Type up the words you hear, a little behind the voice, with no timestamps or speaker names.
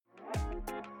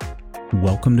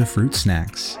Welcome to Fruit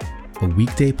Snacks, a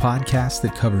weekday podcast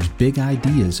that covers big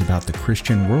ideas about the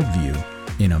Christian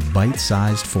worldview in a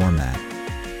bite-sized format.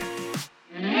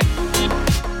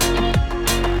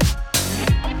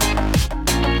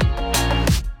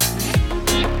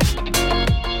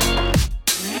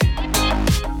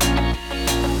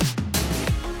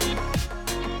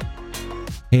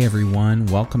 Hey everyone,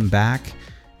 welcome back.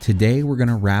 Today we're going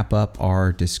to wrap up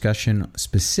our discussion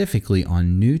specifically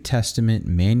on New Testament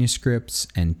manuscripts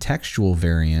and textual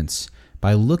variants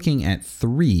by looking at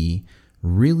three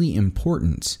really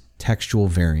important textual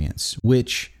variants,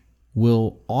 which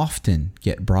will often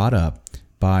get brought up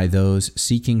by those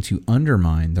seeking to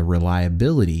undermine the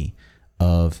reliability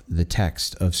of the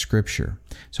text of Scripture.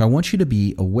 So I want you to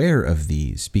be aware of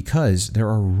these because there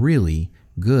are really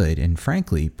good and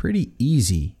frankly pretty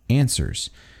easy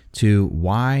answers to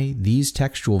why these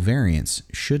textual variants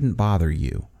shouldn't bother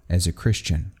you as a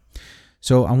Christian.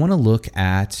 So I want to look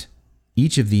at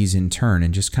each of these in turn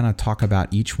and just kind of talk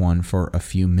about each one for a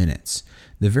few minutes.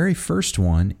 The very first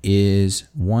one is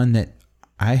one that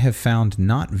I have found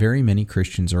not very many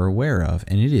Christians are aware of,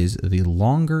 and it is the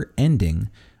longer ending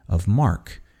of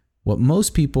Mark. What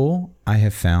most people I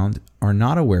have found are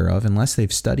not aware of unless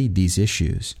they've studied these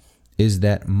issues is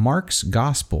that Mark's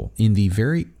gospel in the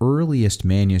very earliest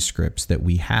manuscripts that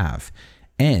we have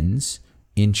ends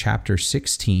in chapter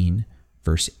 16,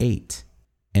 verse 8.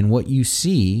 And what you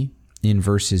see in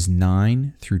verses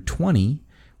 9 through 20,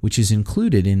 which is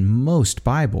included in most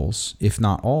Bibles, if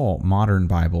not all modern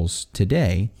Bibles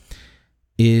today,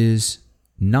 is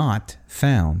not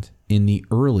found in the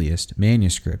earliest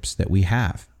manuscripts that we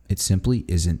have. It simply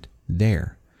isn't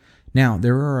there. Now,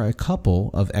 there are a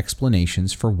couple of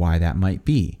explanations for why that might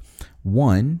be.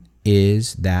 One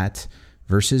is that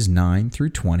verses 9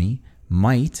 through 20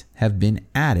 might have been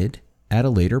added at a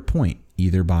later point,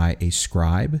 either by a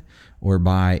scribe or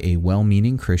by a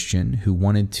well-meaning Christian who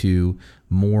wanted to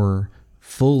more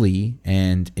fully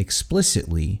and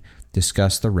explicitly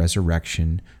discuss the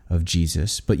resurrection of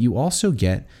Jesus. But you also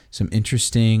get some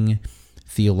interesting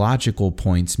theological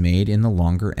points made in the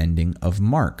longer ending of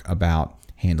Mark about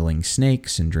handling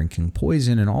snakes and drinking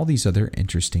poison and all these other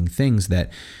interesting things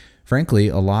that, frankly,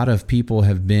 a lot of people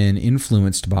have been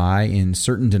influenced by in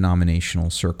certain denominational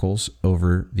circles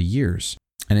over the years.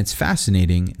 And it's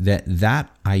fascinating that that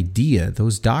idea,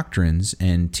 those doctrines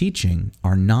and teaching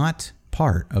are not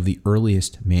part of the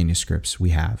earliest manuscripts we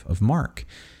have of Mark.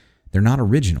 They're not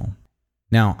original.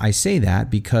 Now, I say that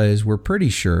because we're pretty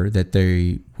sure that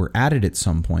they were added at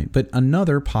some point, but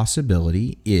another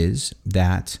possibility is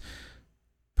that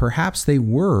perhaps they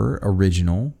were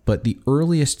original, but the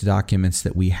earliest documents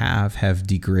that we have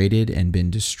degraded and been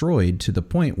destroyed to the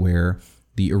point where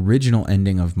the original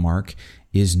ending of Mark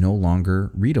is no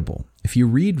longer readable. If you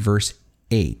read verse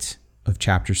 8 of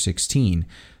chapter 16,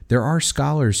 there are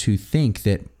scholars who think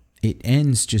that it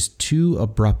ends just too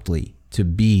abruptly to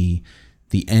be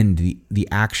the end, the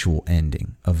actual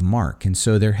ending of Mark. And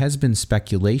so there has been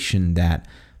speculation that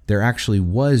there actually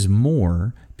was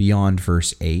more beyond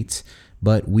verse 8,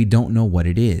 but we don't know what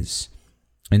it is.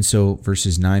 And so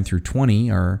verses 9 through 20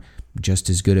 are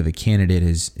just as good of a candidate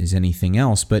as anything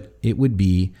else, but it would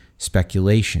be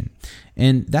speculation.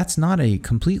 And that's not a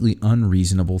completely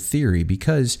unreasonable theory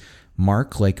because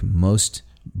Mark, like most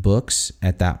books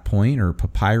at that point, or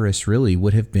papyrus really,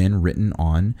 would have been written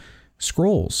on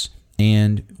scrolls.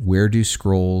 And where do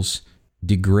scrolls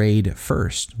degrade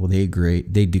first? Well, they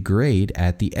degrade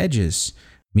at the edges,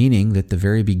 meaning that the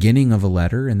very beginning of a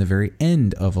letter and the very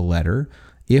end of a letter,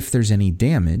 if there's any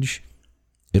damage,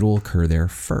 it will occur there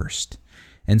first.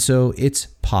 And so it's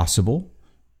possible,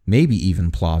 maybe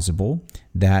even plausible,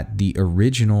 that the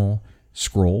original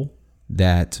scroll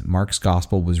that Mark's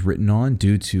gospel was written on,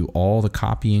 due to all the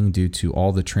copying, due to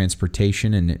all the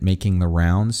transportation and it making the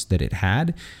rounds that it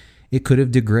had, it could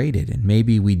have degraded. And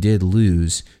maybe we did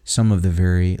lose some of the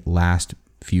very last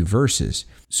few verses.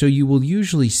 So you will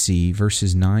usually see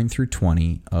verses 9 through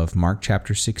 20 of Mark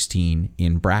chapter 16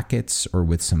 in brackets or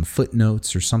with some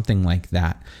footnotes or something like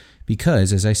that,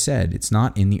 because, as I said, it's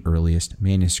not in the earliest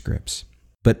manuscripts.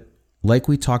 But like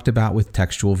we talked about with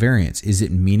textual variants, is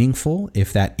it meaningful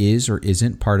if that is or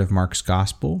isn't part of Mark's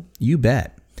gospel? You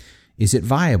bet. Is it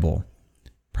viable?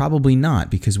 Probably not,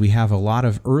 because we have a lot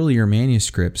of earlier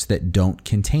manuscripts that don't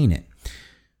contain it.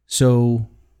 So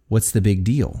what's the big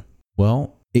deal?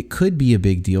 Well, it could be a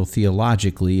big deal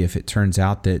theologically if it turns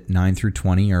out that 9 through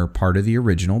 20 are part of the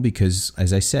original, because,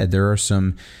 as I said, there are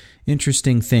some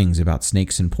interesting things about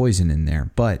snakes and poison in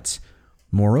there. But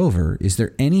moreover, is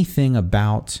there anything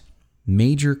about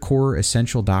major core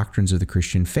essential doctrines of the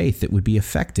Christian faith that would be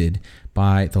affected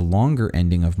by the longer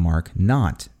ending of Mark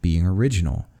not being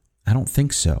original? I don't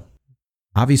think so.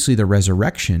 Obviously, the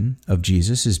resurrection of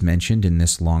Jesus is mentioned in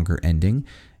this longer ending,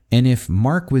 and if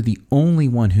Mark were the only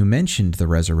one who mentioned the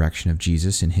resurrection of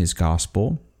Jesus in his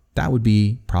gospel, that would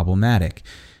be problematic.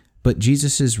 But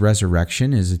Jesus'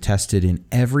 resurrection is attested in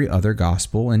every other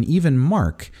gospel, and even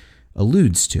Mark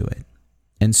alludes to it.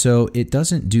 And so it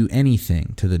doesn't do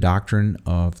anything to the doctrine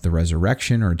of the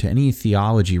resurrection or to any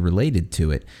theology related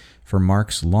to it for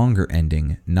Mark's longer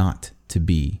ending not to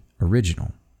be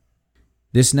original.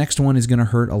 This next one is going to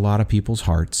hurt a lot of people's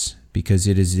hearts because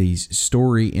it is a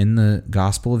story in the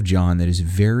Gospel of John that is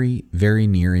very, very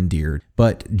near and dear.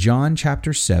 But John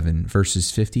chapter 7,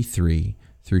 verses 53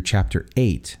 through chapter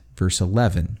 8, verse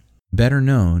 11, better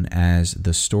known as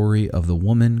the story of the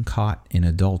woman caught in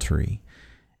adultery,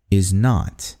 is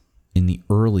not in the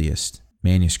earliest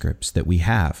manuscripts that we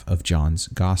have of John's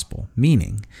gospel,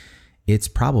 meaning it's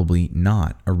probably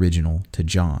not original to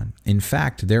John. In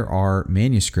fact, there are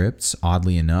manuscripts,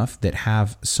 oddly enough, that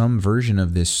have some version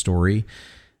of this story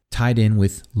tied in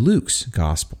with Luke's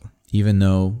gospel, even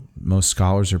though most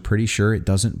scholars are pretty sure it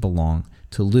doesn't belong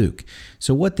to Luke.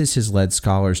 So what this has led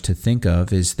scholars to think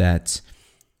of is that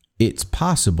it's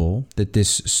possible that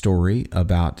this story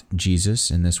about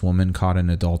Jesus and this woman caught in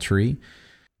adultery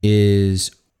is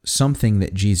something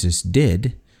that Jesus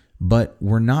did, but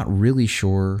we're not really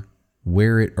sure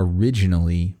where it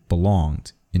originally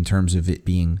belonged in terms of it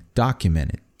being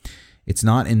documented. It's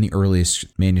not in the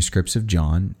earliest manuscripts of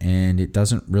John, and it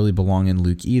doesn't really belong in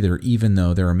Luke either, even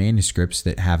though there are manuscripts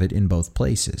that have it in both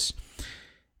places.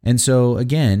 And so,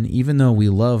 again, even though we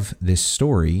love this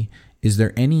story, is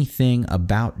there anything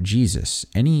about Jesus,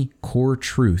 any core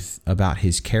truth about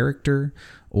his character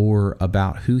or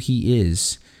about who he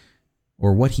is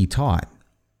or what he taught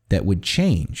that would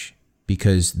change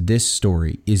because this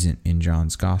story isn't in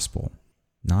John's gospel?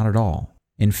 Not at all.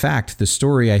 In fact, the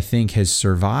story, I think, has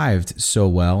survived so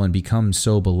well and become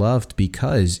so beloved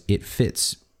because it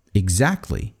fits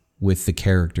exactly with the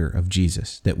character of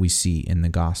Jesus that we see in the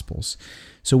Gospels.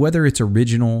 So whether it's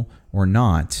original or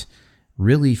not,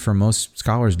 really for most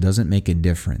scholars doesn't make a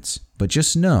difference. But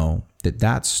just know that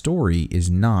that story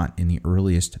is not in the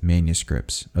earliest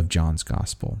manuscripts of John's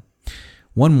Gospel.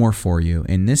 One more for you,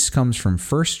 and this comes from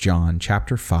 1 John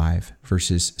chapter 5,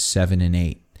 verses 7 and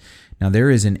 8. Now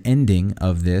there is an ending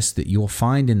of this that you'll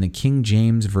find in the King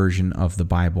James Version of the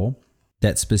Bible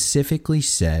that specifically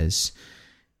says,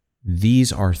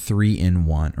 "These are three in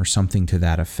one," or something to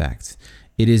that effect.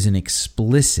 It is an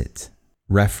explicit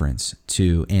reference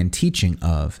to and teaching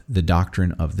of the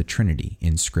doctrine of the Trinity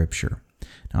in Scripture.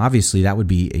 Now, obviously, that would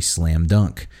be a slam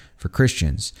dunk for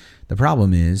Christians. The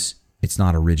problem is, it's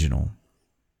not original.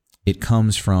 It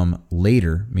comes from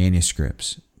later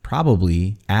manuscripts,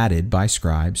 probably added by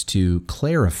scribes to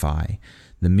clarify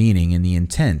the meaning and the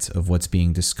intent of what's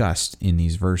being discussed in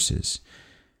these verses.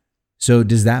 So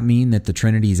does that mean that the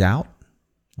Trinity's out?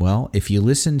 Well, if you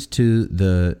listened to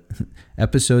the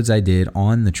episodes I did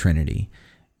on the Trinity,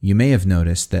 you may have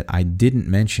noticed that I didn't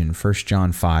mention 1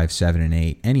 John 5, 7, and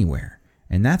 8 anywhere.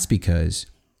 And that's because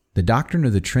the doctrine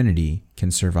of the Trinity can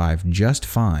survive just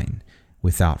fine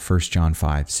without 1 John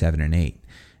 5, 7, and 8,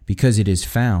 because it is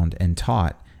found and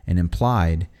taught and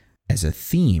implied as a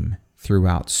theme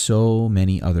throughout so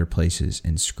many other places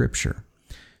in Scripture.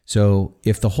 So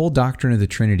if the whole doctrine of the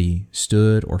Trinity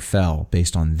stood or fell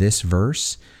based on this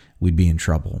verse, we'd be in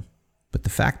trouble. But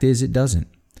the fact is, it doesn't.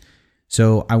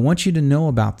 So I want you to know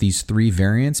about these three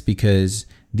variants because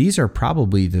these are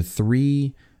probably the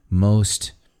three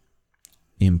most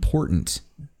important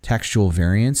textual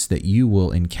variants that you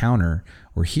will encounter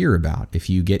or hear about if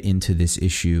you get into this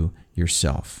issue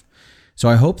yourself. So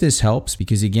I hope this helps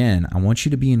because, again, I want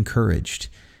you to be encouraged.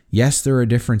 Yes, there are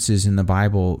differences in the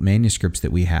Bible manuscripts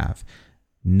that we have,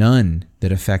 none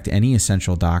that affect any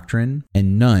essential doctrine,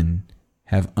 and none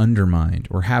have undermined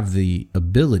or have the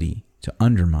ability to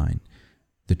undermine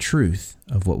the truth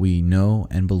of what we know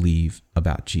and believe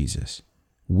about Jesus.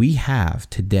 We have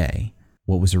today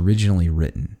what was originally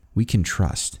written. We can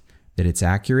trust that it's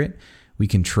accurate. We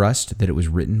can trust that it was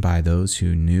written by those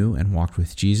who knew and walked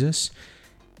with Jesus.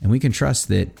 And we can trust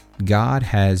that God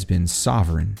has been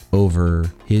sovereign over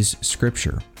His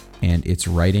Scripture and its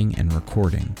writing and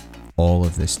recording all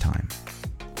of this time.